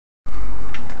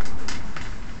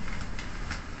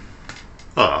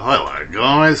Hello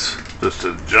guys, just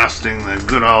adjusting the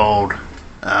good old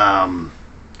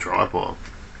tripod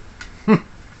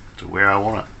to where I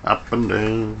want it, up and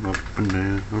down, up and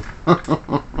down.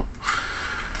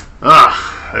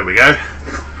 There we go.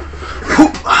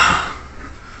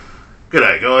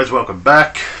 G'day guys, welcome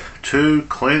back to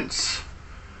Clint's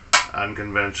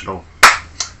Unconventional.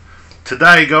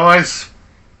 Today guys,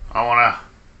 I want to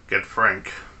get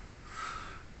frank.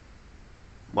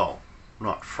 Well,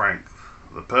 not Frank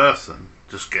the person,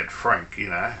 just get frank, you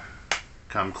know.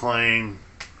 Come clean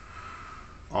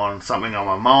on something on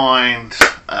my mind.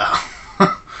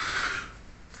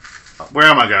 Where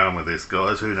am I going with this,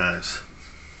 guys? Who knows?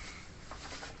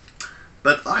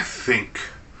 But I think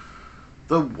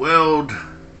the world,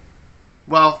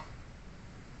 well,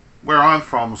 where I'm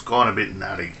from has gone a bit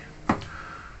nutty.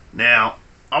 Now,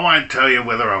 I won't tell you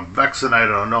whether I'm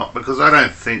vaccinated or not, because I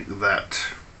don't think that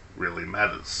really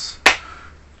matters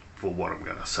for what I'm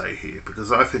going to say here,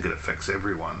 because I think it affects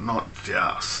everyone, not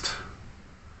just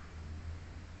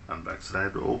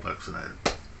unvaccinated or vaccinated.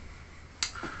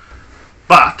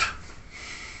 But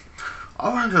I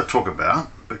wanted to talk about,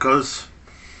 because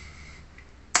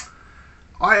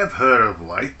I have heard of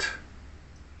late,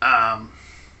 my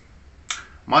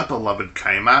beloved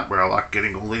Kmart, where I like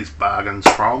getting all these bargains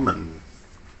from and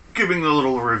giving the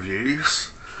little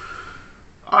reviews,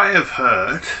 I have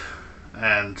heard,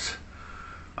 and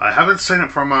I haven't seen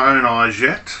it from my own eyes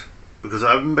yet, because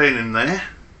I haven't been in there,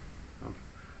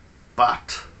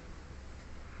 but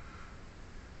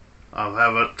I'll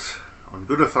have it on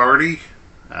good authority.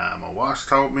 My wife's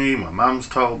told me, my mum's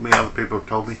told me, other people have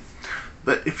told me,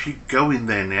 that if you go in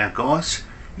there now, guys,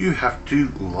 you have to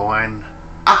line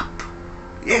up.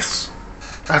 Yes,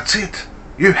 that's it.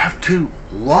 You have to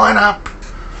line up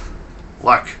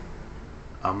like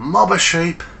a mob of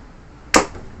sheep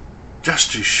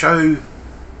just to show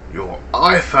your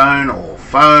iPhone or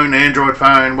phone, Android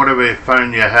phone, whatever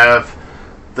phone you have,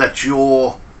 that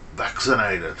you're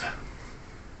vaccinated.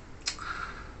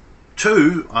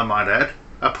 To, I might add,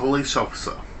 a police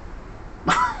officer.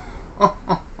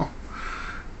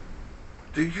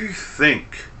 Do you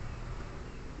think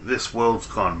this world's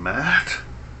gone mad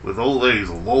with all these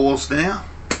laws now?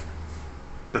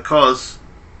 Because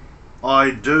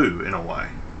I do, in a way.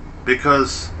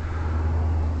 Because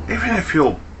even if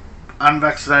you're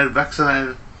unvaccinated,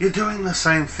 vaccinated, you're doing the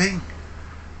same thing.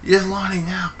 You're lining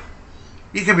up.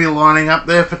 You could be lining up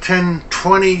there for 10,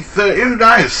 20, 30, who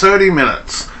knows, 30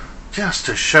 minutes just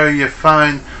to show your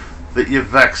phone that you're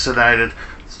vaccinated,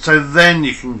 so then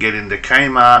you can get into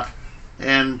Kmart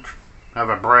and have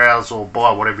a browse or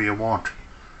buy whatever you want.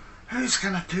 Who's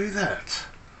going to do that?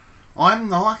 I'm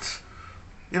not.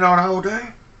 You know what I'll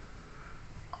do?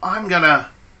 I'll get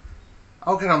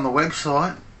on the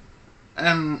website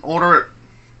and order it,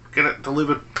 get it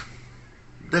delivered.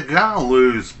 They're gonna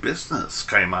lose business,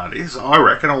 Kmart is. I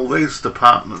reckon all these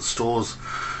department stores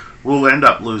will end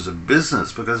up losing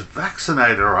business, because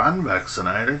vaccinated or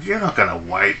unvaccinated, you're not gonna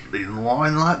wait in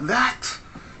line like that.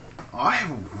 I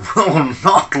will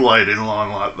not wait in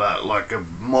line like that, like a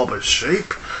mob of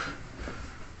sheep.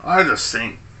 I just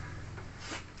think,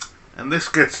 and this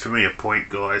gets to me a point,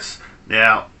 guys.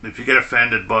 Now, if you get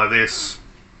offended by this,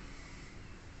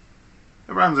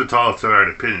 everyone's entitled to their own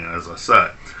opinion, as I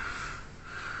say.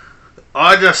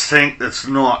 I just think it's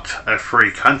not a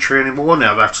free country anymore.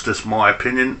 Now, that's just my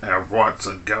opinion. Our rights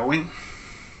are going.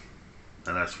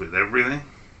 And that's with everything.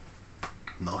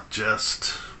 Not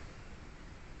just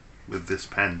with this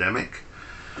pandemic.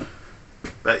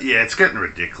 But yeah, it's getting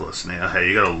ridiculous now. Hey,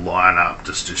 you got to line up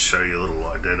just to show your little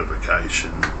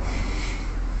identification.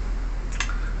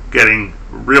 Getting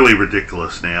really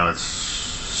ridiculous now. It's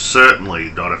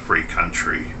certainly not a free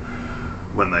country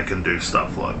when they can do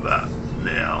stuff like that.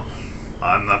 Now,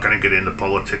 I'm not going to get into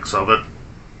politics of it.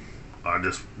 I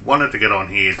just wanted to get on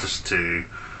here just to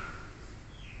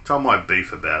tell my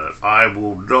beef about it. I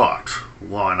will not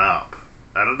line up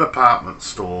at a department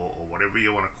store or whatever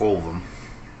you want to call them,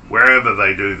 wherever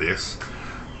they do this,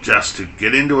 just to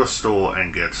get into a store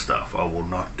and get stuff. I will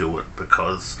not do it,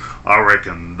 because I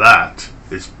reckon that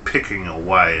is picking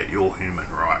away at your human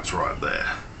rights right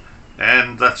there.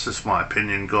 And that's just my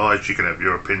opinion, guys. You can have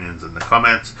your opinions in the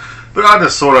comments. But I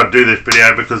just thought I'd do this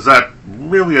video because that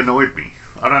really annoyed me.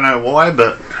 I don't know why,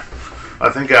 but I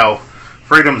think our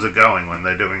freedoms are going when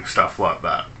they're doing stuff like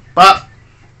that. But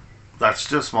that's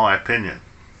just my opinion.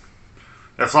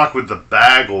 It's like with the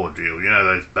bag ordeal. You know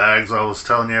those bags I was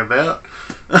telling you about?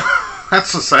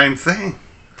 That's the same thing.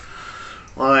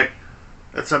 Like,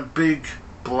 it's a big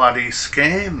bloody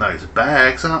scam, those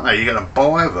bags, aren't they? You're going to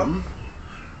buy them,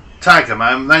 take them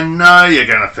home. They know you're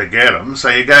going to forget them, so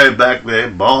you go back there,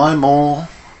 buy more.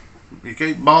 You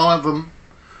keep buying them.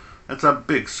 It's a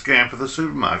big scam for the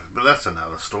supermarket, but that's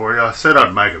another story. I said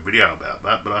I'd make a video about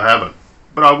that, but I haven't.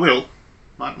 But I will.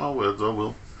 Mark my words, I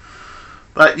will.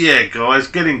 But yeah, guys,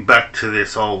 getting back to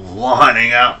this old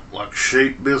lining up like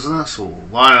sheep business, or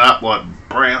lining up like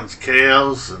Brown's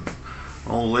cows and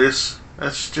all this,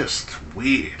 that's just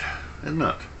weird, isn't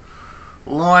it?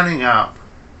 Lining up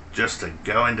just to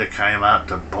go into Kmart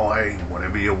to buy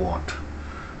whatever you want.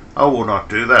 I will not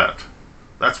do that.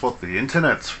 That's what the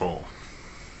internet's for.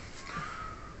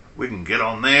 We can get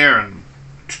on there and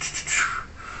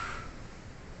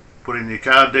put in your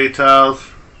card details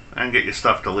and get your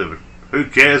stuff delivered. Who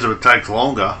cares if it takes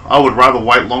longer? I would rather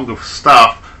wait longer for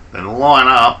stuff than line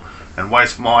up and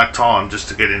waste my time just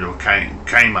to get into a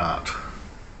Kmart.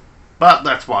 But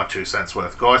that's my 2 cents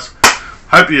worth, guys.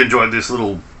 Hope you enjoyed this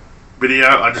little video.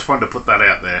 I just wanted to put that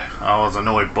out there. I was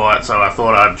annoyed by it, so I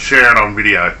thought I'd share it on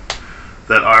video.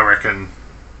 That I reckon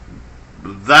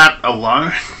that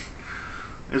alone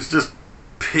is just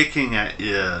picking at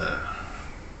your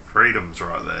freedoms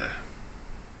right there.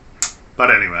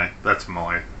 But anyway, that's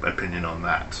my opinion on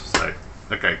that. So,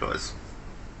 okay guys.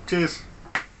 Cheers.